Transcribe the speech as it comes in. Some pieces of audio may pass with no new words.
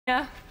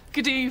Yeah,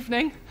 good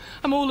evening.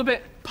 I'm all a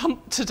bit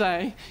pumped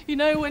today. You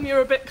know when you're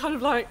a bit kind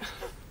of like...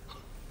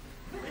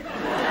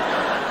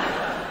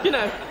 you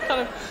know,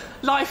 kind of,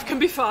 life can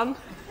be fun.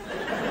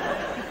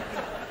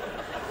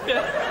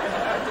 Yeah.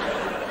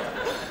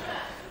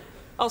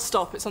 I'll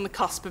stop, it's on the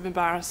cusp of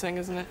embarrassing,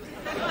 isn't it?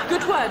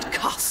 Good word,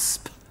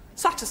 cusp.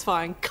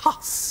 Satisfying,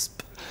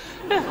 cusp.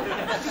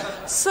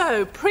 Yeah.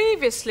 So,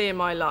 previously in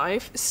my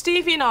life,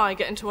 Stevie and I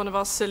get into one of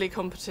our silly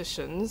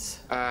competitions.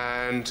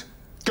 And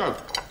go.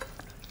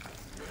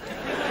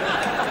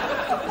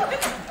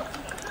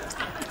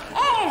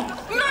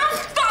 Oh, no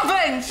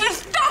stuffing! She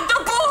stuffed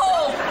the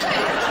ball!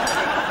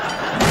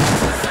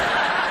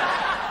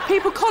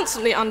 People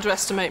constantly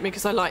underestimate me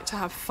because I like to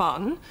have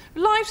fun.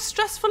 Life's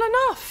stressful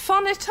enough.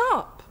 Fun it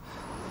up.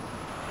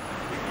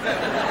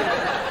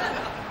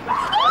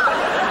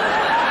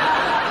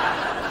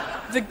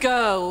 The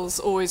girls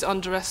always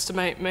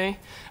underestimate me.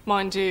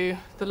 Mind you,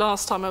 the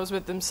last time I was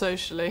with them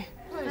socially.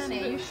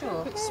 Annie, are you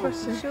sure?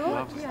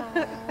 Sure?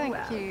 Yeah. Thank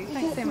you.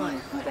 Thanks so much.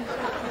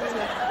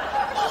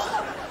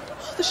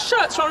 The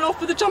shirt's run off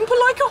with the jumper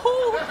like a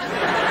hawk.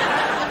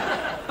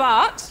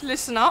 But,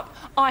 listen up,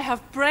 I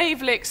have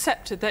bravely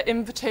accepted their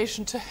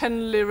invitation to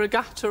Henley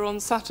Regatta on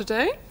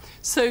Saturday.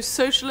 So,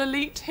 social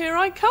elite, here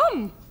I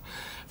come.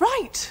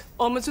 Right,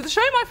 onwards with the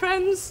show, my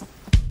friends.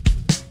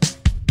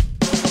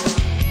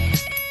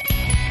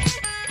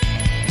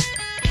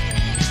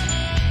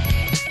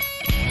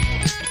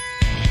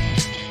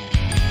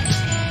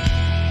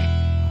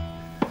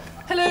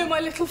 Hello, my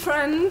little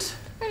friend.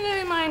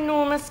 Hello, my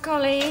enormous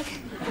colleague.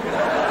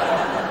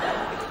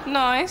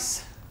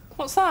 Nice.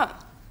 What's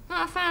that?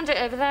 I found it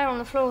over there on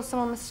the floor.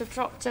 Someone must have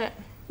dropped it.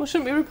 Well,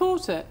 shouldn't we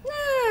report it?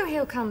 No,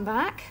 he'll come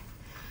back.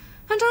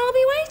 And I'll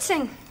be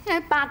waiting. You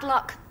know, bad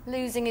luck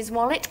losing his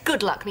wallet.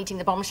 Good luck meeting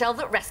the bombshell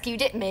that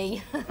rescued it,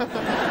 me.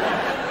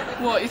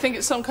 What, you think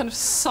it's some kind of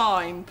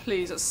sign?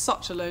 Please, that's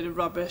such a load of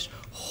rubbish.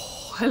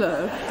 Oh,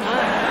 hello. Oh,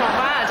 not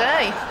bad,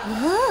 eh?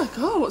 Yeah,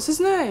 God, what's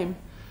his name?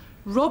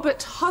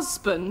 Robert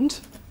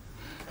Husband.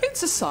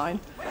 It's a sign.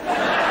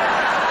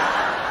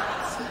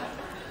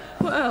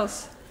 What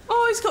else?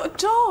 Oh, he's got a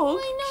dog.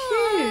 I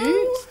know.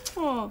 Cute.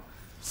 Oh,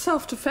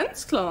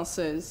 self-defence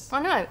classes.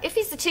 I know. If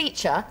he's the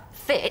teacher,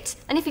 fit,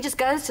 and if he just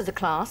goes to the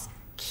class,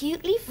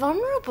 cutely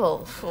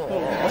vulnerable.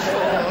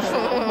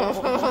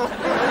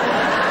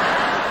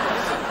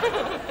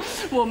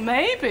 Well,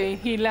 maybe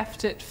he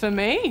left it for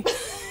me.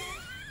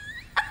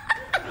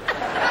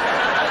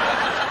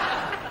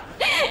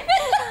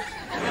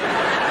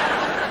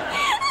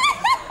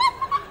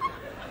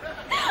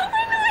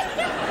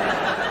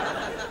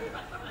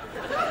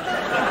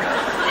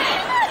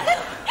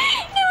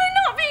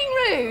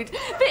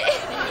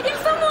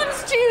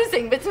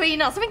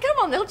 Between us. I mean, come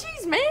on, they'll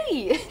choose me.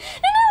 No,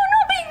 I'm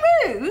not being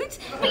rude.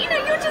 But, you know,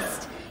 you're a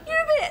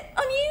bit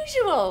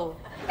unusual.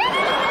 No,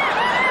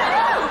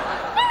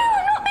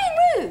 I'm not being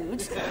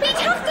rude. But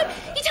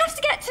you'd have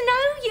to get to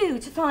know you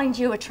to find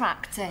you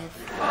attractive.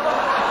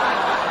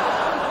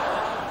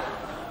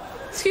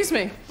 Excuse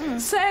me.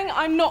 Saying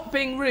I'm not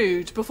being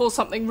rude before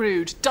something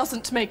rude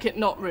doesn't make it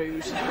not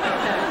rude.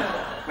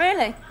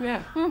 Really?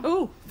 Yeah.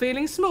 Oh,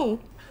 feeling small.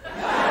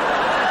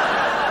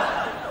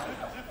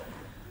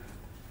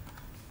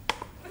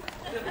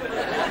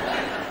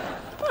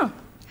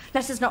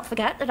 Let us not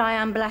forget that I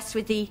am blessed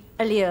with the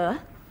allure.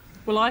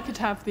 Well, I could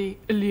have the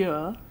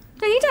allure.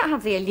 No, you don't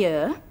have the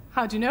allure.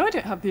 How do you know I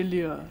don't have the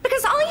allure?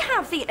 Because I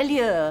have the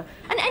allure,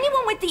 and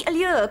anyone with the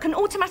allure can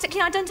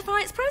automatically identify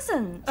its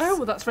presence. Oh,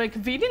 well, that's very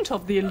convenient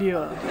of the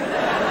allure.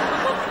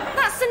 Well,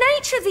 that's the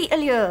nature of the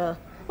allure.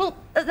 Well,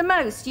 at the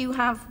most, you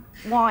have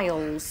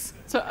wiles.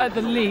 So, at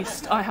the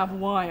least, I have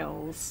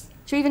wiles.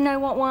 Do you even know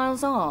what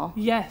wiles are?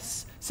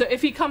 Yes. So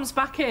if he comes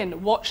back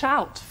in, watch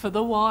out for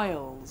the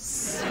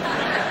wiles.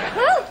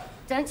 Well,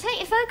 don't take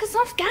your focus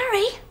off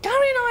Gary.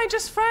 Gary and I are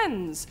just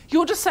friends.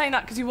 You're just saying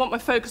that because you want my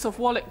focus off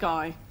wallet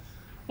guy.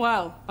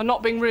 Well, I'm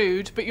not being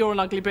rude, but you're an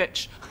ugly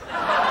bitch.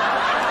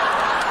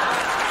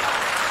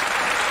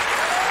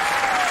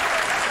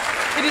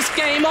 It is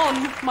game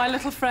on, my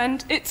little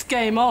friend. It's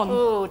game on.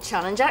 Oh,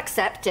 challenge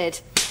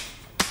accepted.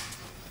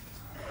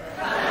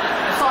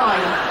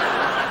 Fine.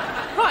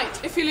 Right,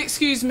 if you'll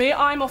excuse me,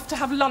 I'm off to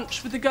have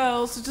lunch with the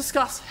girls to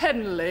discuss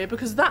Henley,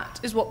 because that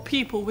is what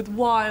people with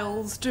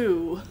wiles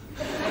do.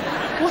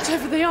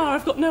 Whatever they are,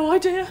 I've got no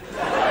idea.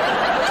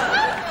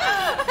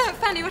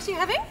 Fanny, what are you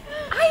having?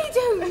 I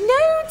don't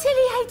know,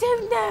 Tilly, I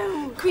don't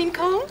know. Queen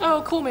cold?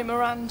 Oh, call me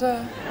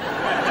Miranda.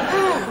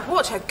 Oh,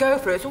 watch her go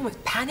for it. It's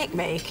almost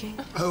panic-making.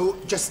 Oh,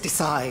 just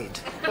decide.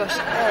 Gosh,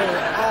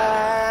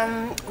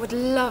 would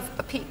love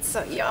a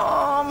pizza.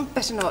 Yum.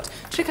 Better not.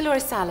 Tricolore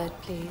salad,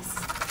 please.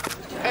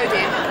 Oh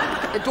dear,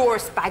 the door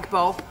spag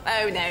bowl.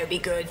 Oh no, be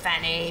good,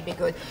 Fanny, be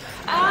good.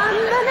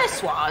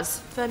 Niçoise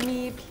for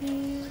me,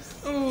 please.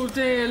 Oh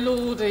dear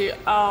lordy,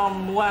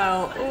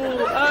 well,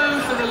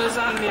 oh for the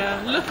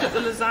lasagna. Look at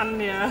the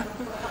lasagna.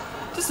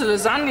 Just the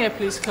lasagna,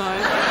 please,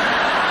 Clive.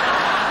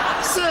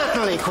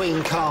 Certainly,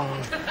 Queen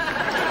Kong.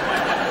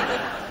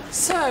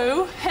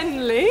 So,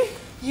 Henley,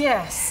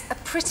 Yes, a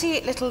pretty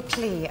little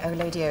plea, O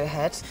Lady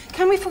O'Head.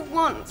 Can we for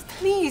once,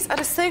 please, at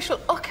a social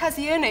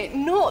occasione,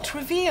 not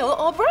reveal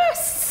our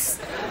breasts?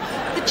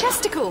 The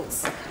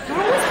chesticles. You're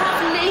always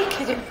half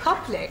naked in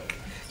public.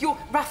 You're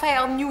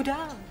Raphael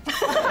Nudal.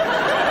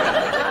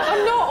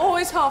 I'm not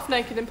always half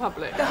naked in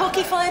public. The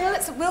hockey final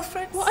at St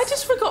Wilfrid's. Well, I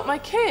just forgot my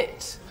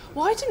kit.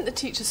 Why didn't the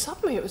teacher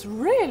sub me? It was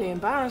really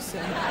embarrassing.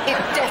 It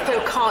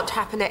defo can't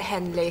happen at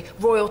Henley.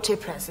 Royalty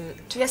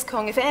present. Yes,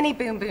 Kong, if any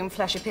boom boom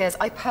flesh appears,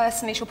 I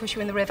personally shall push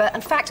you in the river.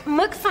 And fact,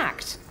 mug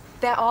fact,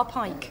 there are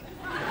pike.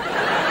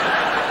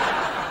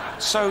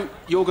 So,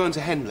 you're going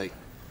to Henley?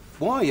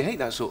 Why? You hate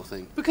that sort of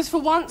thing? Because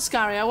for once,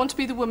 Gary, I want to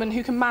be the woman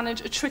who can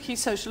manage a tricky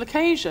social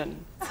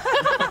occasion.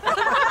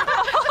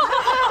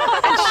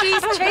 And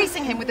she's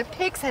chasing him with a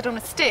pig's head on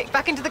a stick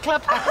back into the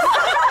clubhouse.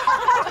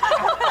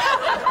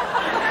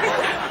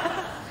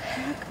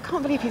 I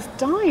can't believe he's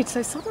died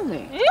so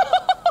suddenly.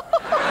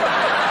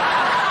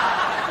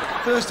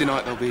 Thursday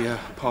night there'll be a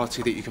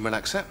party that you can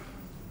relax at.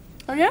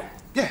 Oh, yeah?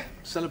 Yeah,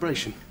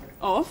 celebration.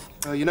 Of?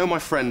 You know my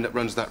friend that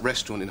runs that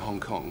restaurant in Hong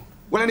Kong?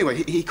 Well,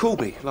 anyway, he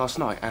called me last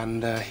night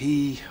and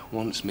he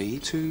wants me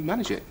to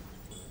manage it.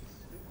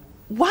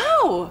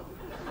 Wow!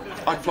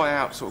 I'd fly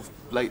out sort of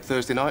late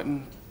Thursday night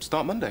and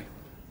start Monday.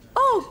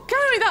 Oh,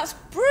 Gary, that's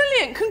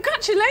brilliant!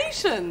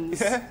 Congratulations!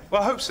 Yeah,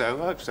 well, I hope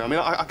so, I hope so. I mean,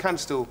 I can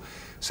still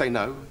say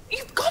no.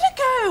 You've got to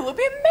go! It'll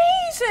be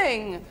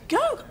amazing!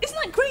 Go! Isn't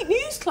that great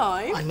news,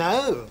 Clive? I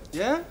know.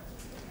 Yeah?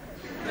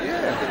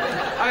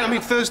 Yeah. I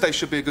mean, Thursday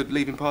should be a good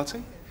leaving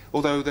party.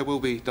 Although there will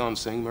be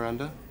dancing,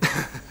 Miranda.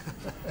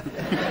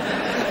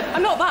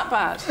 I'm not that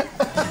bad.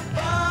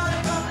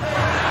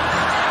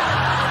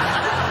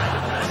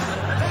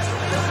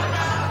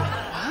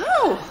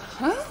 Wow!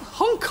 Huh?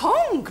 Hong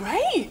Kong,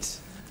 great!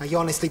 Are you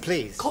honestly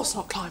pleased? Of course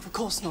not, Clive, of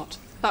course not.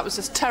 That was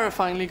just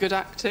terrifyingly good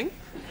acting.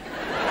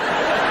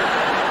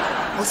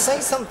 Well,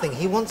 say something.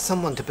 He wants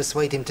someone to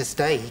persuade him to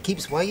stay. He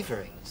keeps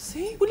wavering.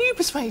 See? Will you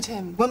persuade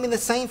him? Won't mean the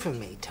same from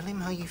me. Tell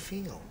him how you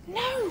feel. No,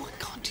 I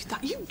can't do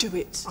that. You do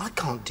it. I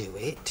can't do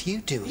it.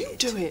 You do it. You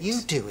do it. You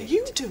do it.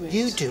 You do it.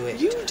 You do it.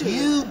 You do it.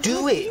 You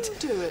do it. You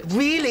do it.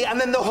 Really? And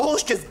then the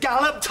horse just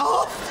galloped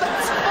off?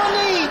 That's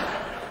funny.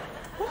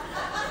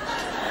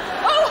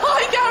 Oh,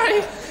 hi,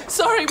 Gary.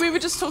 Sorry, we were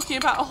just talking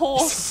about a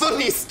horse.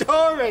 Funny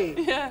story.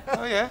 Yeah.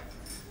 Oh, yeah?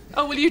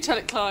 Oh, will you tell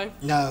it, Clive?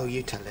 No,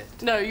 you tell it.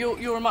 No,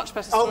 you're a much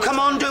better Oh, storyteller. come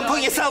on, don't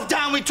put yourself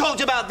down. We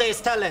talked about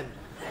this. Tell him.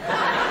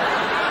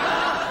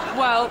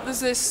 Well,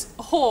 there's this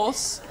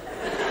horse.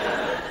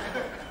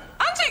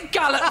 And it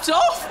galloped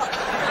off.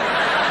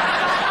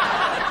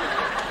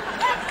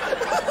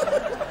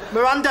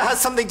 Miranda has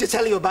something to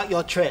tell you about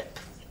your trip.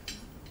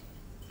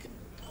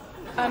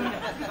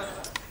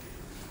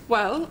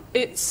 Well,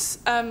 it's,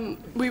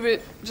 we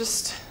were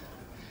just...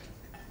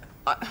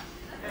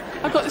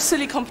 I've got this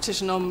silly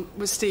competition on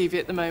with Stevie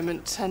at the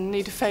moment and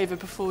need a favour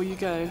before you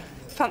go.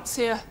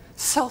 Fancy a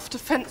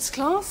self-defence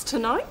class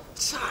tonight?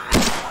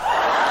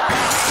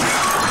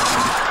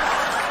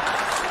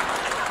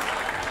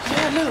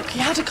 Yeah, look, he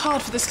had a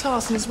card for this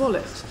class in his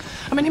wallet.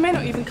 I mean, he may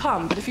not even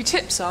come, but if he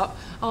tips up,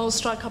 I'll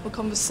strike up a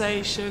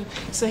conversation,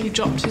 say he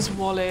dropped his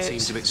wallet.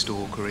 Seems a bit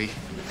stalkery.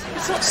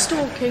 It's not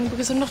stalking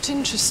because I'm not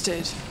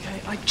interested,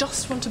 okay? I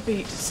just want to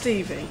beat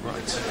Stevie.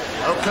 Right.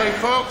 OK,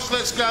 folks,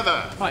 let's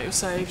gather. Right, you're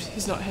saved.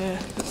 He's not here.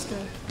 Let's go.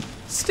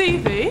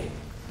 Stevie?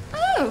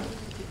 Oh,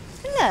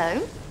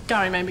 hello.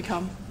 Gary made me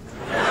come.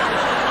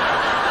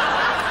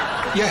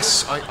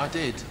 Yes, I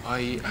did.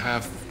 I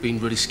have been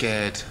really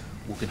scared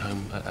walking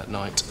home at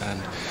night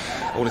and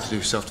I wanted to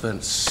do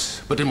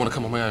self-defence, but didn't want to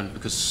come on my own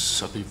because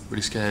I'd be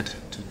really scared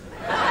to...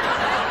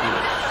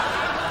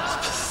 It's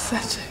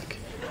pathetic.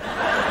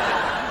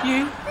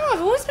 You? Oh,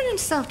 I've always been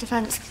into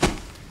self-defence.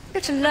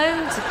 Go to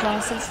loads of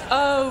classes.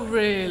 Oh,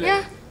 really?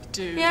 Yeah.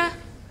 Do you? Yeah.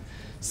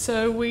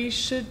 So we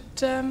should,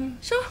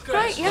 Sure,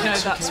 great, yeah. No,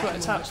 that's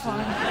worked out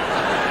fine.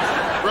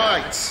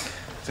 Right.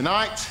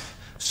 Tonight,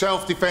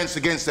 self-defence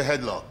against a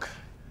headlock.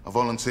 A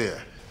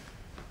volunteer.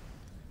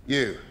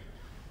 You.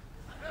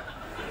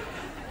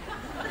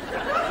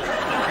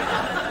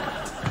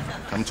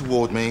 Come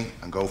toward me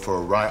and go for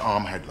a right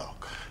arm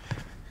headlock.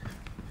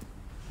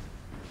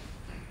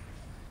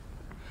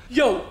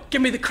 Yo,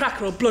 give me the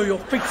cracker, I'll blow your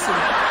face in.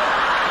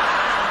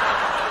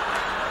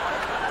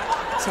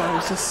 Sorry, I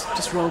was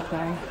just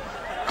role-playing.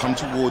 Come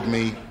toward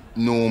me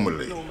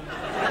normally.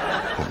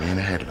 Put me in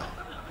a headlock.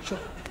 Sure.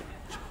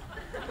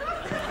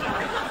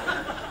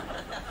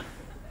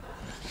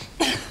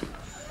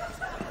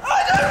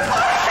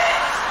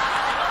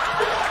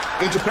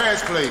 Into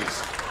pairs,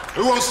 please.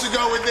 Who wants to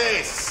go with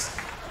this?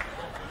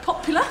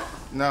 Popular?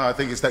 No, I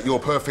think it's that you're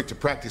perfect to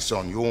practice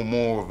on. You're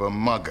more of a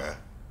mugger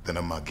than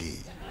a muggy.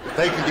 If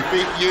they can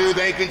defeat you,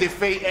 they can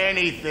defeat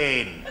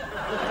anything.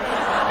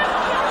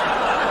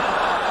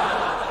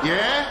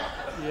 Yeah?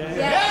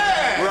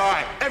 Yeah!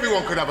 Right,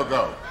 everyone could have a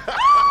go.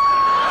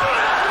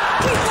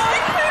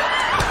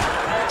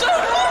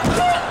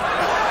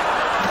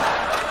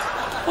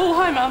 Oh,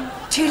 hi, Mum.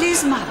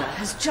 Tilly's mother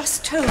has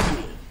just told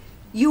me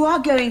you are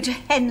going to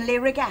Henley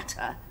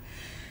Regatta.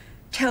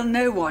 Tell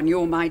no one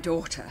you're my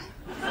daughter.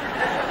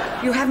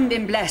 You haven't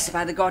been blessed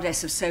by the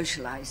goddess of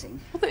socialising.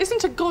 Well, there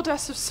isn't a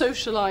goddess of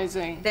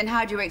socialising. Then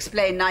how do you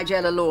explain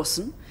Nigella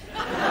Lawson?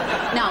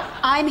 Now,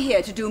 I'm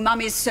here to do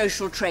Mummy's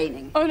social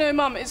training. Oh, no,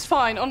 Mum, it's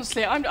fine.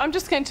 Honestly, I'm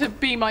just going to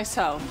be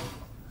myself.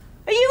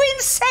 Are you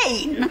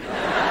insane?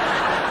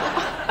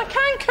 I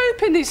can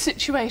cope in these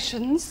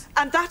situations.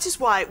 And that is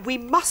why we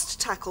must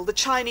tackle the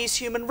Chinese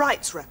human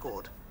rights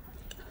record.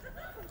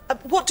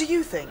 What do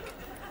you think?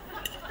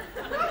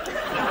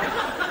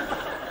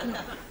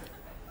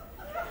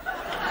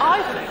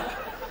 I think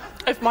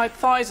if my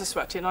thighs are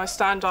sweaty and I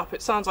stand up,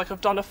 it sounds like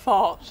I've done a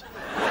fart.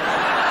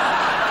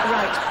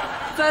 Right.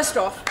 First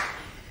off,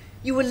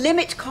 you will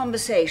limit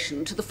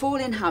conversation to the fall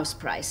in house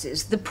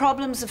prices, the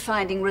problems of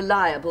finding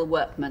reliable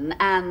workmen,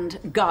 and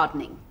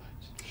gardening.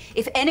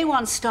 If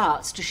anyone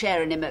starts to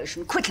share an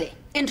emotion, quickly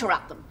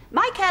interrupt them.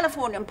 My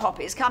Californian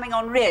poppy is coming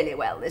on really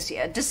well this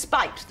year,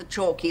 despite the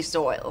chalky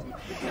soil.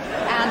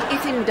 And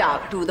if in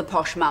doubt, do the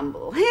posh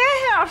mumble.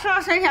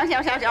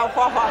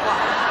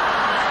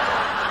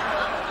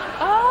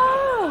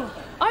 Oh,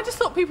 I just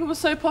thought people were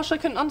so posh I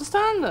couldn't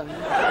understand them.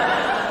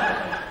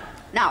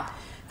 Now,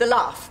 the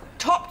laugh.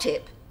 Top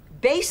tip,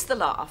 base the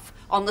laugh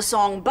on the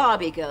song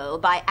Barbie Girl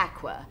by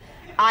Aqua.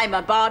 I'm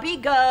a Barbie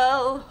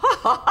girl.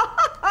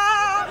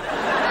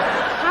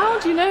 How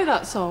do you know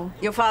that song?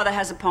 Your father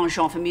has a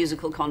penchant for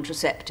musical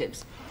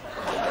contraceptives.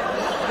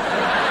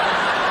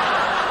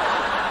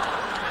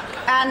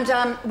 And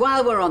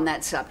while we're on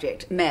that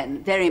subject,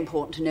 men, very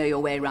important to know your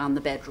way around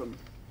the bedroom.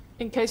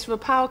 In case of a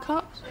power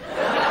cut?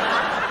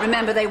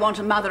 Remember, they want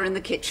a mother in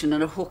the kitchen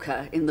and a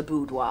hooker in the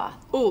boudoir.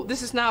 Oh,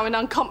 this is now in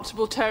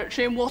uncomfortable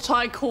territory and what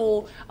I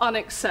call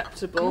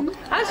unacceptable.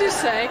 As you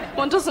say,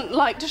 one doesn't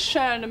like to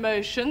share an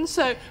emotion,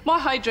 so my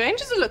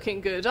hydrangeas are looking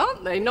good,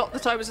 aren't they? Not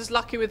that I was as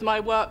lucky with my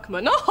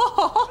workman.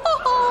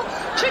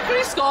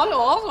 Chicory scone,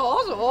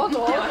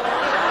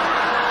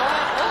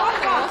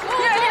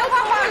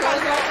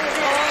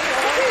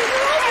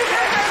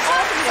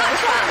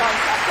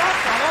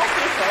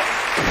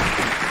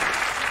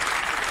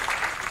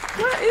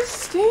 Where is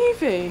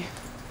Stevie?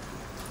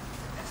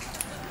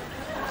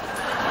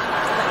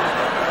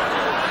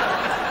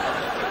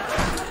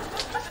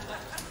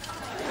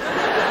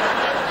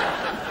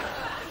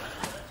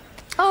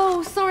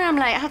 Oh, sorry I'm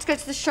late. I had to go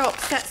to the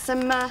shops, get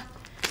some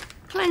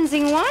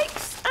cleansing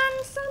wipes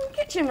and some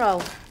kitchen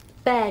roll.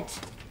 Bed.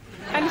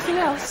 Anything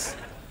else?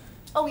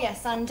 Oh,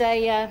 yes, and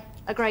a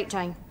Great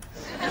Dane.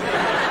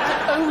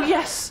 Oh,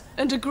 yes,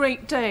 and a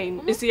Great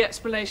Dane is the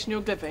explanation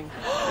you're giving.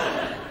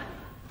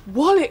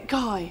 Wallet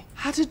guy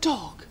had a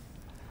dog.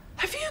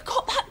 Have you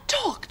got that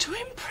dog to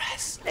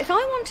impress? If I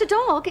want a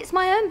dog, it's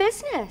my own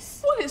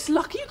business. Well, it's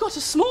lucky you got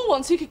a small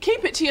one so you could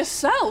keep it to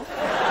yourself.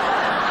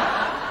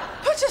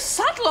 Put a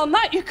saddle on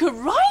that, you could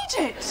ride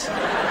it.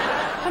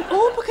 And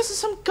all because of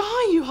some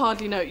guy you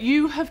hardly know.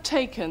 You have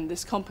taken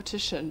this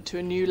competition to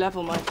a new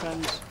level, my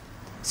friend.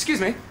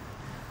 Excuse me.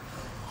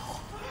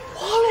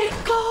 Wallet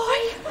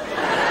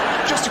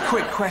guy? Just a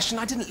quick question.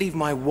 I didn't leave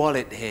my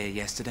wallet here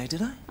yesterday,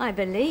 did I? I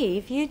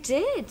believe you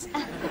did.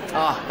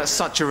 Ah, that's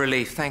such a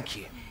relief. Thank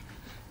you.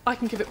 I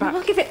can give it back.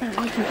 I'll give it back.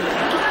 I can give it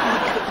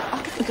back.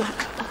 I'll give it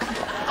back.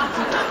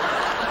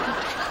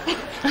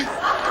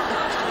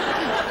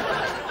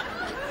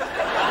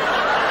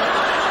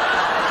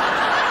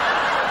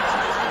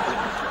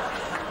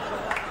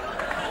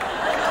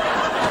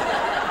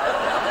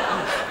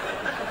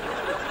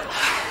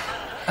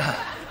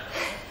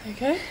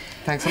 Okay.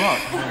 Thanks a lot.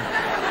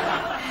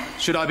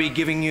 Should I be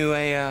giving you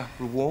a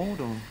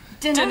reward or?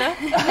 Dinner?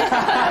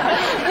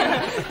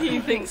 He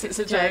thinks it's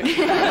a joke.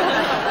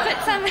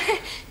 But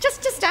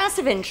just out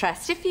of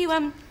interest, if you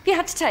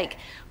had to take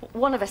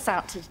one of us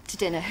out to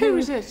dinner, Who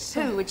is it?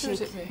 Who would you? Who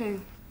is it be?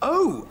 Who?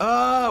 Oh,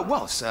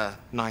 well, it's a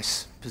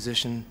nice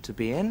position to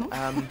be in.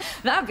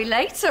 That'd be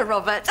later,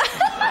 Robert.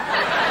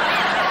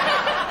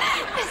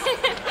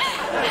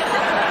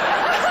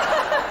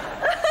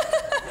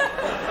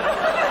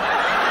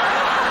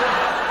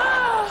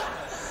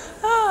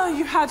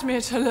 You had me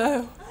at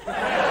hello.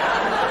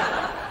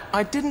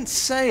 I didn't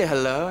say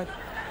hello.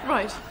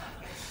 Right.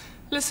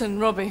 Listen,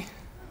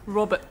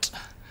 Robert,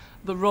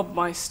 the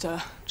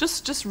Robmeister.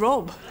 Just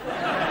Rob.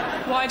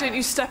 Why don't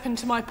you step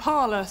into my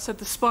parlour, said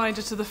the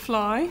spider to the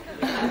fly.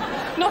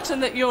 Not in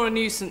that you're a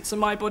nuisance and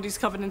my body's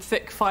covered in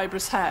thick,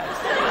 fibrous hairs.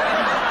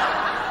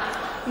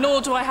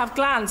 Nor do I have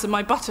glands in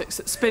my buttocks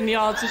that spin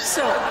yards of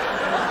silk.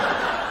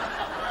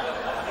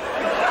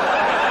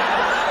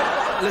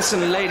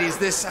 Listen, ladies,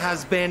 this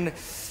has been...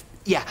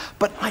 Yeah,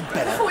 but I'd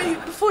better...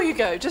 Before you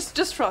go,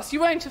 just for us,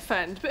 you won't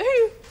offend, but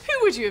who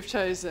would you have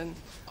chosen?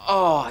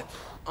 Oh,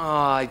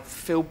 I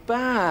feel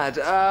bad.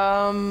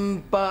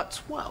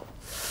 But, well...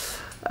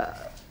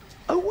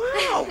 oh,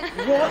 wow,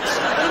 what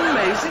an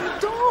amazing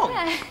dog.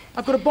 Yeah.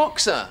 I've got a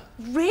boxer.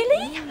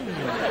 Really?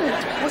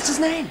 What's his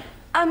name?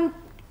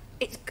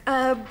 It's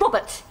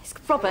Robert. It's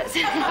Robert.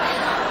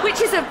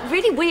 Which is a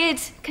really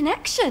weird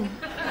connection.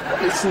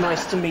 It's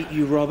nice to meet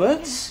you,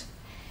 Robert.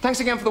 Thanks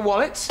again for the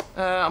wallet.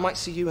 I might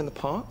see you in the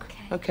park.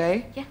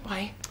 Okay. Okay. Yeah.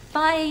 Bye.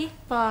 Bye.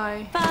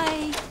 Bye.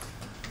 Bye.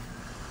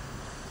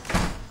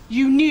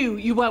 You knew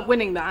you weren't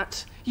winning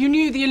that. You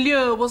knew the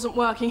allure wasn't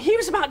working. He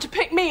was about to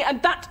pick me,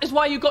 and that is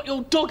why you got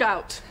your dog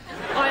out.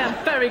 I am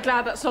very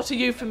glad that's not a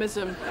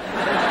euphemism.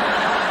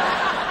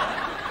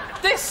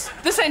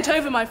 This ain't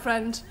over, my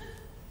friend.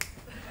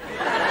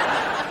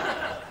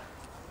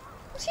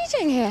 What are you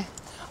doing here?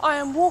 I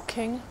am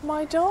walking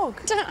my dog.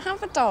 I don't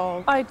have a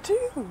dog. I do.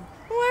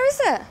 Where is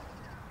it?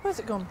 Where's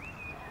it gone?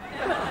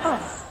 Oh.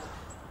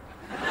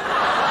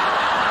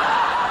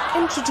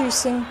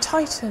 Introducing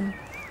Titan.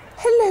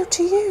 Hello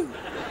to you.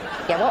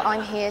 Yeah, well,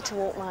 I'm here to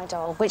walk my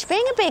dog, which,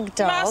 being a big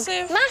dog...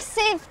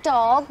 Massive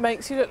dog...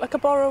 Makes you look like a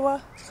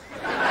borrower.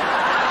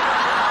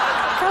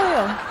 Carry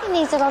on. He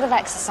needs a lot of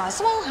exercise,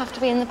 so I'll have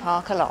to be in the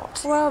park a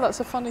lot. Well, that's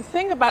a funny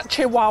thing about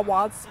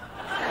chihuahuas.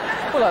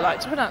 Well, I like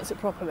to pronounce it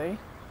properly.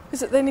 Is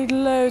that they need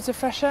loads of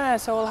fresh air,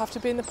 so I'll have to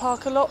be in the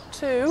park a lot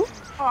too.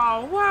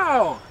 Oh,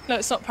 wow. No,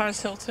 it's not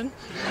Paris Hilton.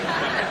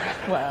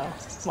 Well,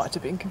 might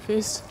have been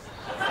confused.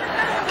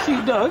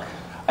 Cute dog.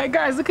 Hey,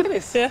 guys, look at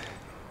this. Yeah.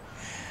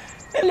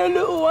 Hello,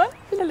 little one.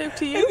 Hello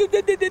to you.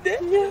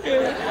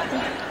 Yeah.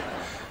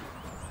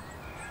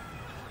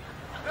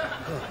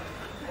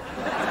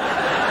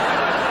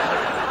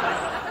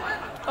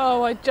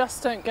 Oh, I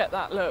just don't get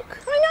that look.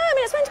 I know, I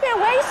mean, it's meant to be a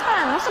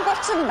waistband, not a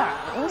button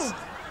band.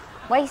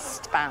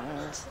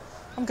 Waistband.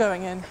 I'm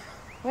going in.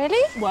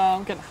 Really? Well,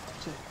 I'm gonna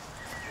have to.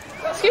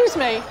 Excuse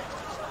me.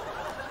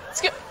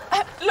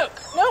 Look,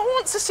 no one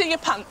wants to see your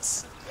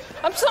pants.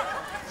 I'm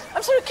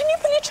sorry, can you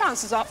pull your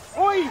trousers up?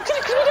 Oi! Can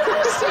you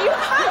want to see your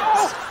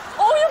pants?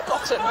 Or your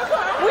bottom?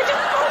 We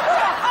didn't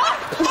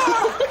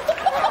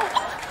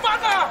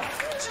Mother!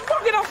 She's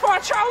mugging off our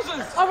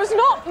trousers! I was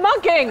not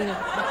mugging.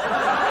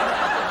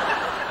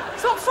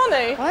 It's not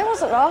funny. I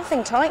wasn't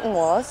laughing, Titan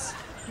was.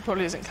 He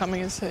probably isn't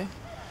coming, is he?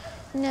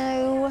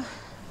 No.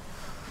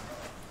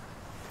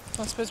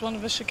 I suppose one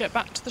of us should get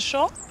back to the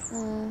shop.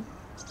 Well,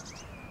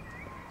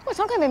 it's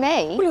not going to be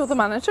me. Well, you're the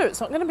manager. It's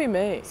not going to be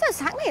me. So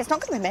exactly, it's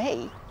not going to be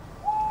me.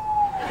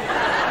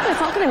 No, it's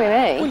not going to be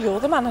me. Well, you're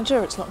the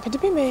manager. It's not going to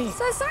be me.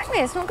 So exactly,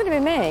 it's not going to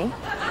be me.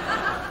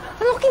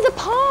 I'm locking the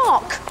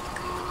park.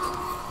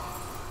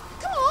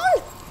 Come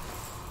on.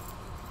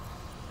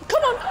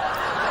 Come on.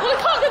 Well, it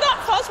can't go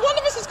that fast. One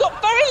of us has got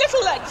very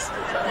little legs.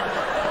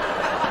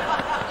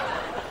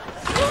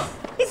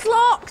 It's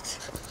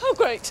locked. Oh,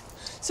 great.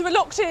 So we're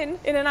locked in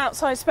an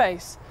outside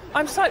space.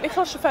 I'm slightly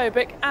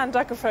claustrophobic and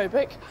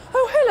agoraphobic.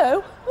 Oh,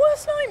 hello.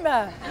 Worst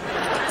nightmare.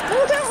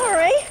 Oh, don't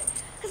worry.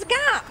 There's a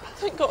gap.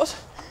 Thank God.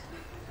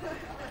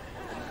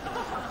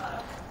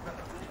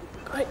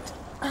 Great.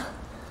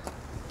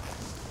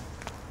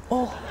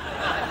 Oh.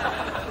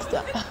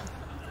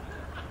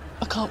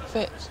 I can't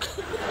fit.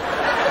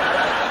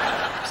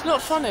 It's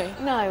not funny.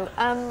 No.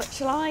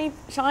 Shall I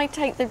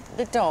take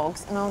the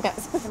dogs and I'll get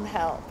some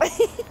help?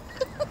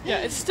 Yeah,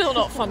 it's still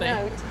not funny.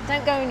 No,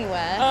 don't go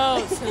anywhere.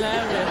 Oh, it's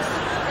hilarious.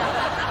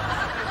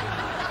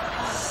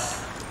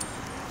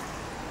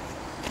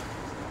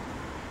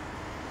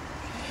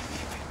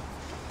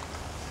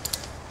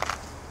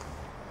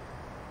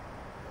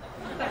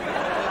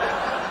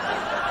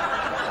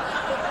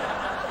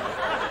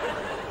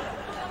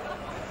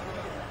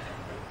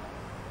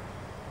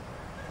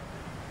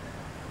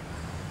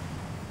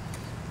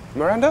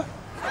 Miranda?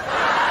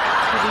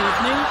 Good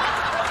evening.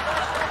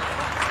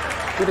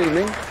 Good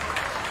evening.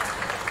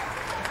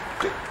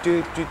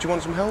 Do you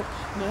want some help?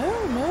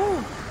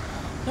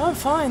 No, I'm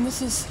fine.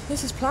 This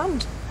is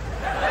planned.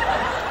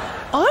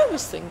 I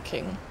was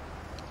thinking,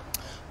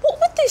 what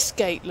would this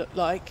gate look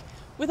like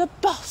with a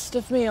bust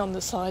of me on the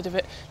side of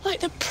it,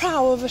 like the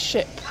prow of a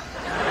ship?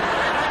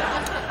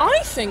 I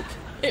think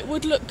it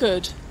would look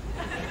good,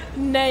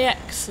 nay,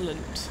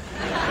 excellent.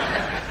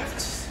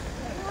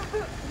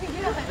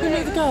 You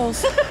know the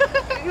girls.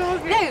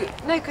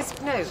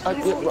 No.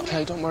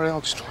 Okay, don't worry,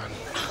 I'll just try and...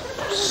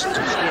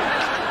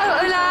 Oh,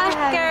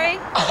 hola, Gary.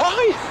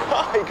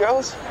 Hi,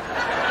 girls.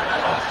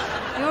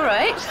 You all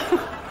right?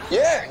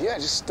 Yeah,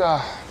 just,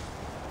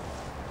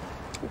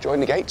 join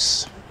the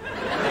gates.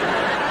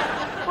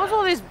 What's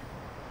all this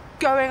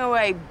going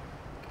away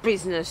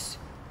business?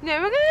 No,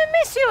 we're going to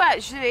miss you,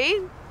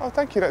 actually. Oh,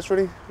 thank you, that's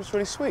really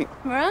sweet.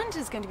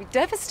 Miranda's going to be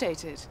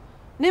devastated.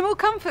 No more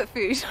comfort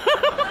food.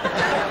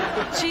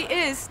 She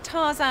is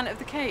Tarzan of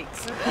the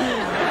cakes.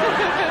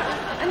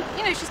 And,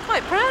 you know, she's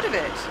quite proud of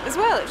it as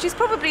well. She's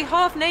probably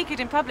half naked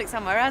in public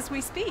somewhere as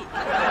we speak.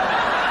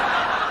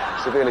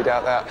 Severely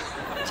doubt that.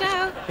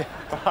 Ciao. Yeah,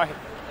 bye.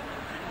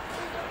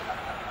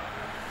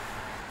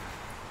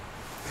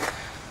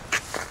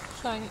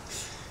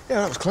 Thanks. Yeah,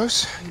 that was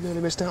close. You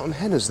nearly missed out on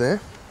Henna's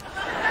there.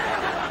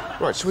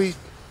 Right, shall we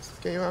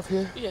get you out of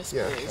here? Yes,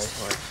 yeah, please. Okay,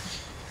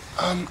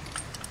 fine.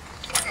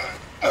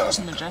 That's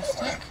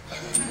majestic.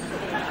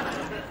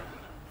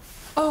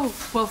 Oh,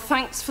 well,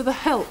 thanks for the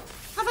help.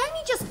 I've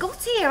only just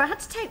got here. I had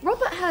to take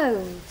Robert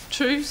home.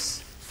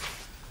 Truce.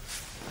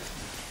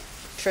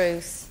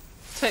 Truth.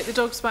 Take the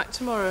dogs back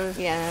tomorrow.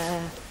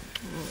 Yeah.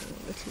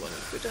 Little one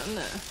will go down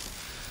there.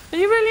 Are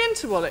you really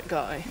into Wallet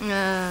Guy?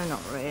 No,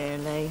 not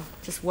really.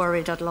 Just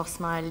worried I'd lost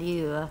my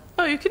allure.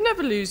 Oh, you can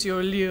never lose your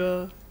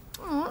allure.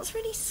 Oh, that's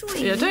really sweet.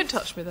 Yeah, don't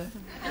touch me, though.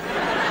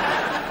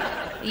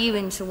 Are you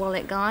into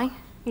Wallet Guy?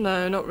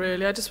 No, not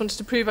really. I just wanted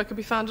to prove I could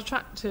be found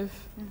attractive.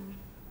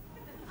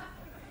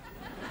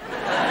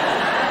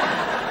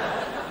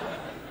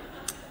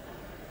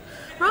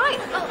 Right.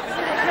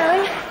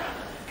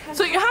 Oh,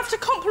 so you have to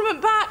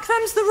compliment back.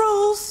 Them's the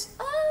rules.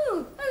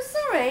 oh,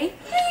 sorry.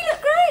 Yeah, you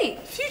look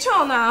great.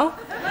 Futile now.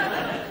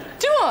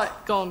 Do I?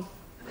 Gone.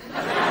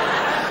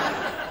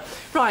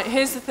 Right,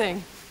 here's the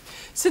thing.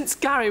 Since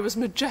Gary was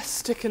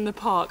majestic in the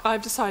park,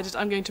 I've decided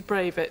I'm going to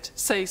brave it,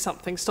 say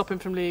something, stop him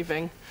from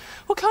leaving.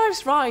 Well,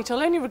 Clive's right. I'll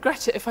only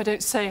regret it if I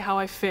don't say how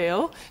I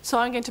feel. So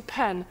I'm going to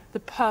pen the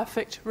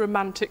perfect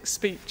romantic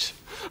speech.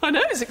 I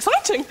know, it's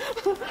exciting.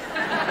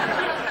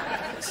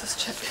 Let's just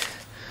check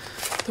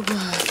the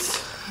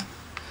words.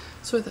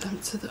 So that I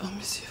haven't said that I'll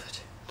miss you.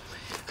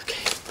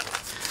 Okay.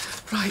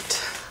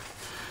 Right.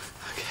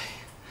 Okay.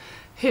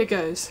 Here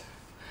goes.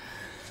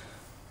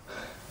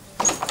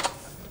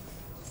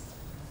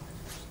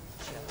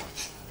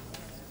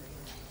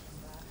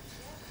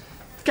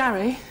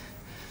 Gary,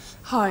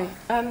 hi.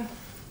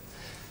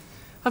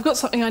 I've got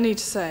something I need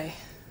to say.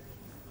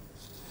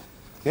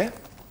 Yeah?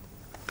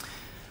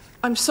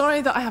 I'm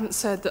sorry that I haven't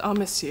said that I'll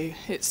miss you.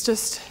 It's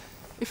just,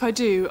 if I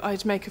do,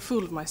 I'd make a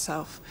fool of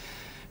myself.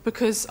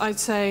 Because I'd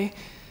say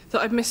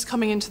that I've missed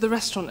coming into the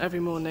restaurant every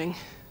morning.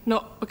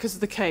 Not because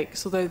of the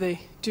cakes, although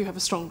they do have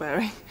a strong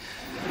bearing.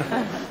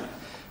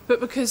 But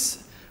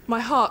because my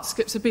heart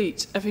skips a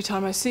beat every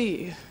time I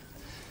see you.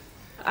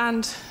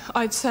 And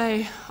I'd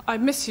say I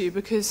miss you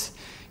because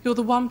you're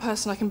the one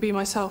person I can be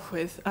myself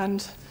with,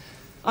 and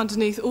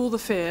underneath all the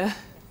fear,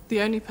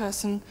 the only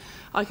person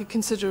I could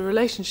consider a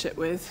relationship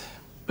with,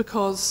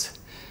 because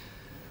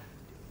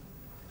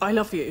I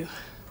love you.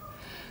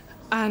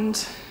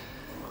 And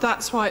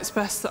that's why it's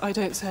best that I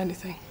don't say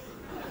anything.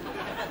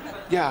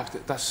 Yeah,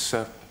 that's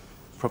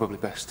probably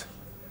best.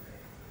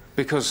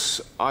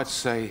 Because I'd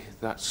say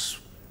that's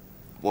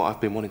what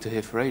I've been wanting to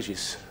hear for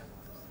ages.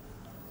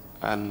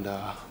 And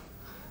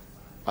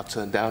I'd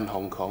turn down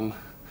Hong Kong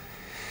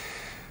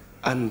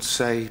and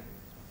say,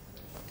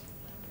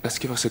 let's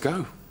give us a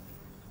go.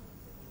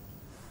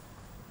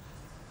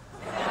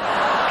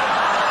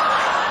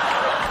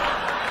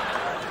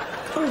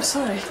 Oh,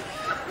 sorry.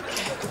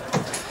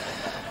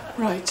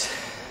 Right,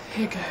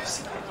 here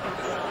goes.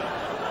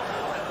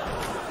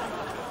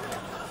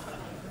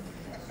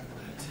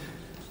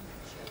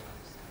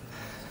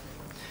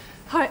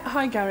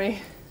 Hi,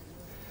 Gary.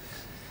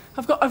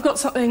 I've got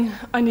something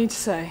I need to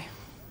say.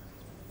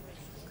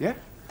 Yeah?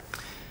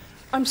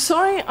 I'm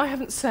sorry I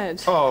haven't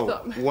said. Oh,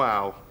 that...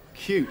 wow.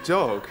 Cute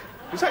dog.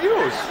 Is that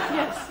yours?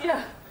 Yes,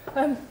 yeah.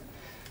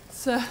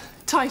 It's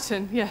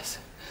Titan, yes.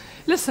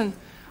 Listen,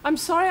 I'm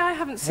sorry I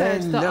haven't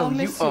said that I'll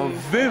miss you. You are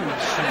very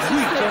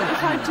sweet.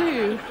 If I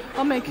do,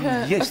 I'll make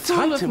a fool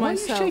Titan, of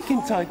myself. Why are you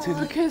shaking, Titan?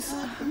 Because...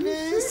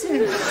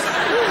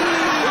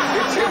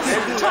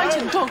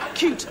 Titan, dog,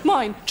 cute,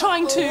 mine,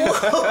 trying to... Be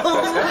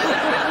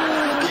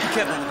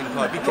careful,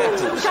 Clive, be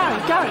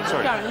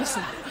careful. Gary,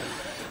 listen.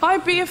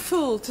 I'd be a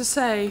fool to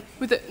say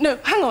with it... No,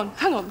 hang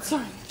on,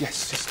 sorry.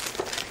 Yes, just...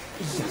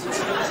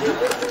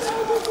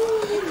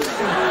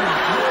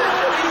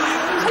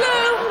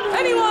 Hello?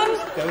 Anyone?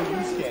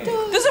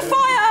 There's a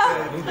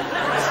fire!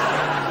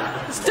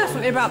 It's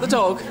definitely about the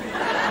dog.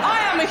 I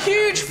am a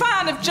huge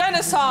fan of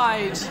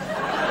genocide.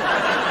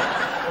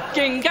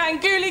 Ging gang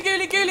gooly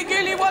gooly gooly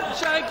gooly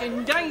watcha,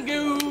 ging gang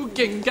goo,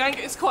 ging gang.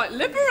 It's quite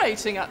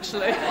liberating,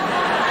 actually.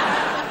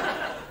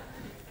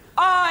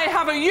 I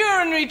have a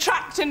urinary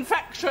tract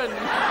infection. Right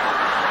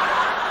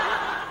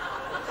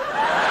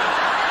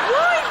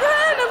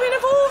then, I mean,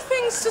 of all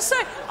things to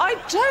say, I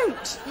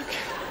don't.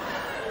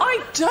 I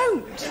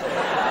don't.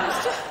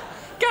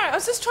 Gary, I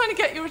was just trying to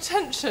get your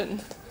attention.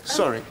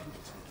 Sorry.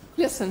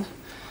 Listen,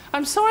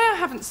 I'm sorry I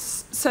haven't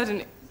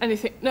said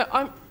anything. No,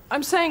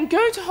 I'm saying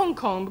go to Hong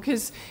Kong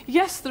because,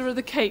 yes, there are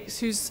the cakes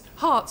whose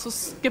hearts will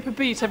skip a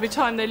beat every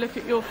time they look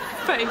at your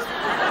face.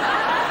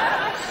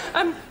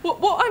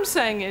 What I'm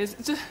saying is...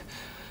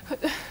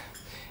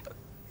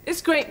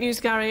 It's great news,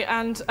 Gary,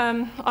 and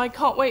I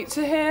can't wait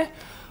to hear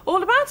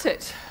all about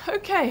it.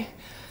 OK.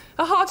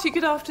 A hearty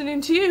good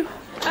afternoon to you.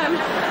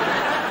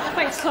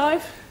 Thanks,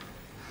 Clive.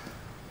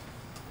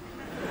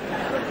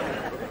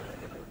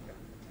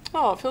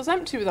 Oh, it feels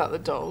empty without the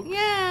dog.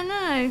 Yeah,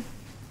 no.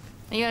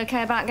 Are you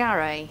OK about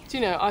Gary? Do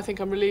you know, I think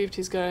I'm relieved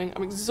he's going.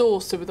 I'm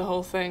exhausted with the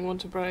whole thing,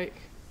 want a break.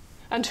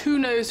 And who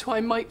knows who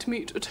I might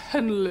meet at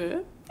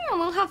Henley? Yeah,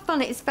 we'll have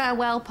fun at his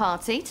farewell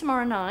party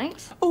tomorrow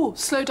night. Oh,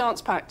 slow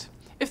dance pact.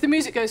 If the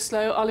music goes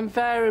slow, I'll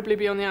invariably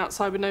be on the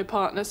outside with no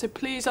partner, so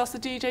please ask the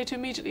DJ to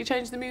immediately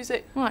change the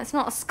music. Well, it's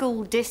not a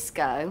school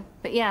disco,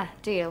 but yeah,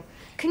 deal.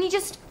 Can you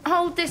just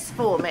hold this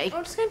for me?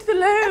 I'm just going to the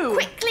loo.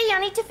 Quickly, I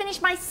need to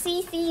finish my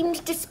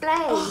sea-themed display.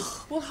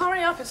 Oh, well,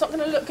 hurry up. It's not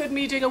going to look good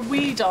me doing a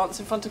wee dance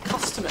in front of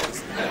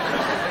customers.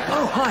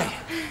 Oh, hi.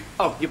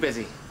 Oh, you're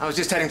busy. I was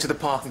just heading to the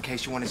park in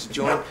case you wanted to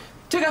join.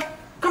 Tigger,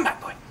 come back,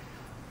 boy.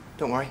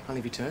 Don't worry, I'll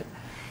leave you to it.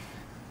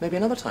 Maybe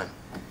another time.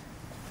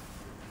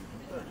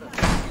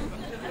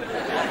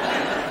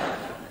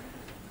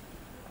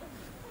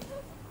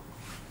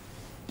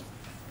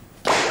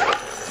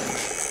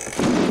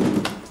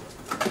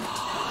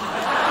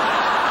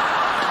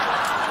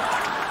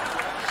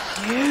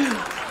 You.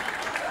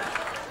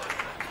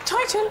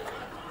 Titan,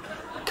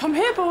 come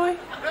here, boy.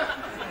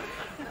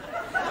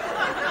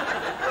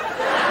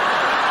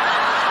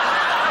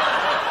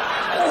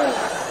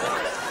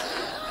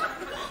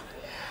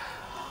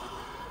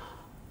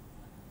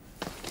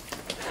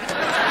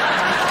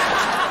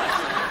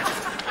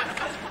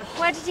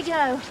 Where did he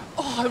go?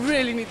 Oh, I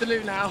really need the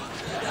loo now.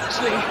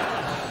 Actually,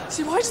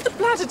 see, why does the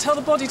bladder tell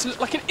the body to look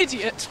like an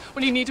idiot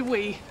when you need a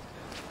wee?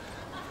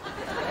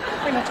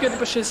 I'm gonna have to go to the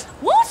bushes.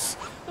 What?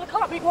 Well, I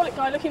can't be wallet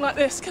guy looking like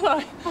this, can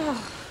I?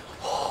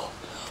 Oh,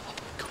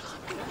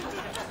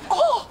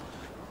 oh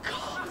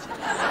God.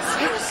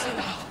 Seriously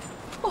now.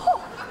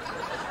 Oh,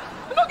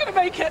 I'm not gonna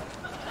make it.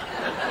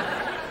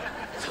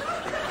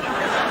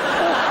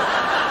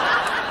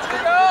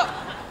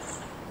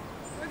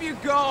 Where have you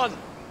gone?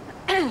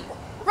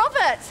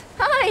 Robert,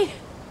 hi.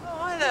 Oh,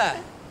 hi there.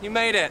 You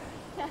made it.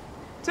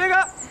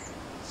 Tigger!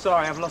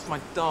 Sorry, I've lost my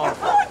dog.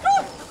 Oh my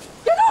God!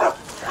 Get up!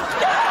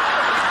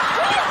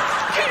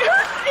 Can you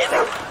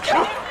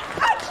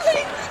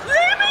actually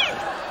leave me?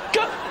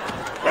 Go.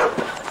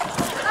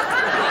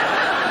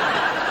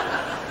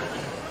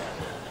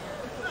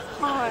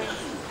 Hi.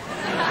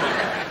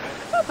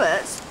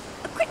 Robert,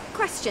 a quick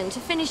question to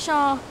finish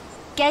our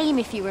game,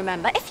 if you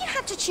remember. If you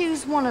had to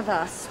choose one of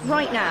us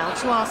right now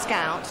to ask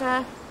out,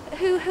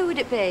 who would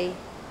it be?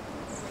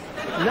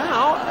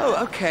 Now?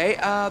 Oh, okay.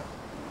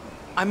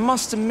 I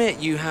must admit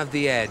you have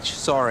the edge.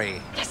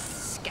 Sorry.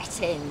 Yes,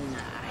 get in.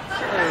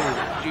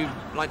 Oh, would you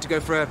like to go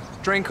for a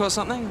drink or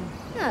something?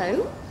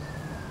 No.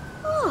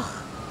 Oh,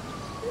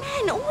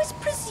 men always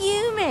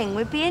presuming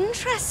we'd be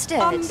interested.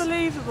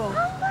 Unbelievable.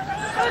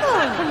 Oh.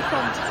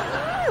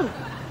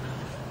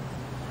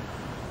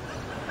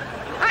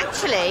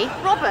 Actually,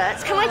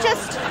 Robert, can I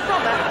just...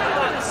 Robert.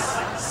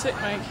 That's sick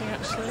making,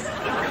 actually.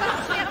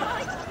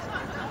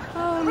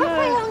 Oh,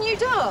 Halfway no. on you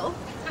doll?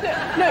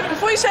 No,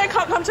 before you say I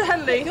can't come to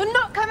Henley. You're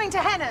not coming to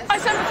Henna's. I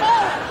said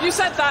before you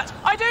said that.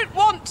 I don't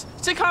want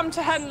to come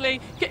to Henley.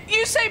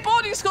 You say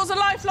boarding school's a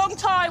lifelong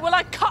tie. Well,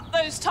 I cut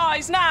those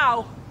ties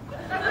now.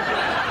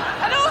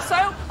 And also,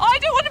 I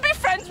don't want to be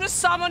friends with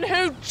someone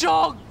who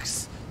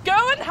jogs.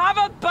 Go and have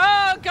a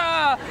burger.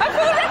 And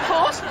for the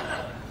record,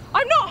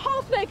 I'm not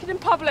half naked in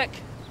public.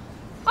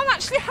 I'm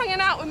actually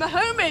hanging out with my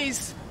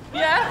homies.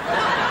 Yeah?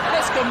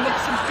 Let's go meet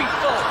some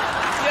people.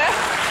 Yeah?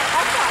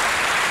 Have fun.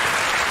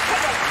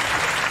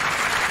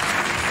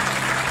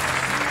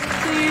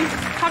 So you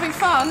having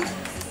fun?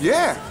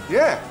 Yeah.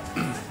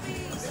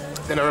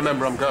 Then I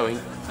remember I'm going.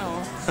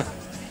 Oh.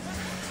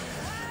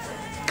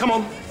 Come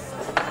on.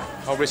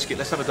 I'll risk it.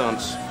 Let's have a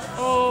dance.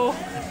 Oh.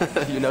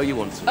 You know you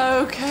want to.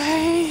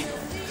 Okay.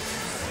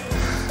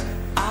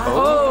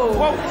 Oh.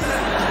 Whoa.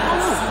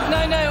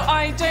 No,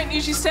 I don't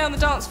usually stay on the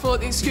dance floor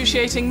at the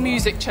excruciating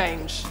music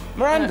change.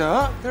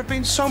 Miranda, there have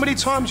been so many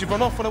times you've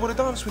run off when I would have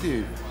danced with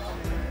you.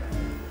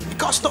 You've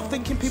got to stop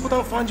thinking people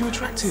don't find you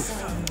attractive.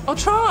 I'll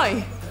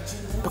try.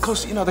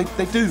 Because, you know,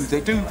 they do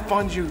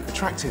find you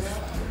attractive.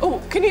 Oh,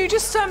 can you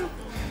just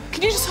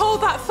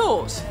hold that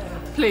thought,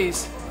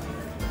 please?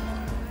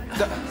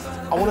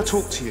 I want to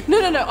talk to you.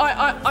 No,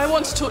 I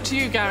want to talk to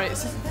you, Gary.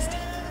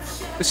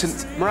 Listen,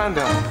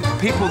 Miranda,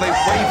 people, they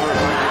waver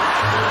around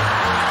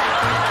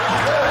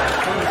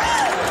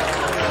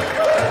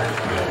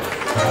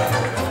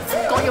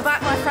Got your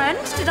back, my friend.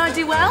 Did I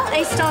do well?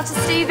 A-star to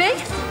Stevie?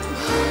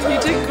 You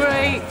did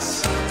great.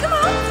 Come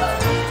on.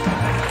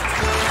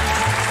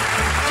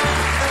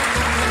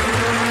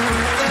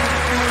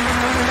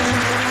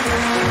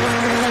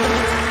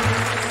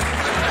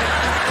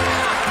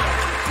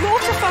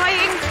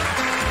 Mortifying.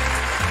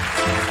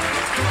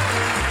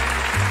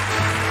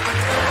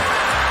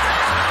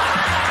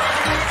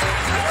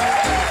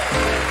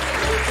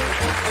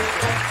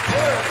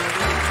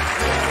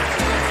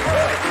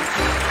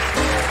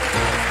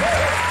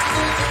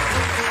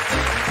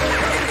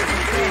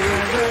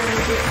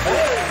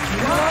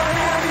 What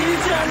have you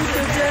done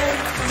today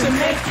to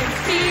make you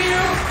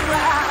feel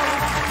proud?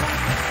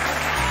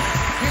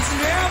 It's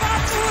never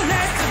too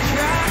late to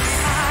try.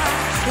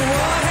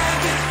 What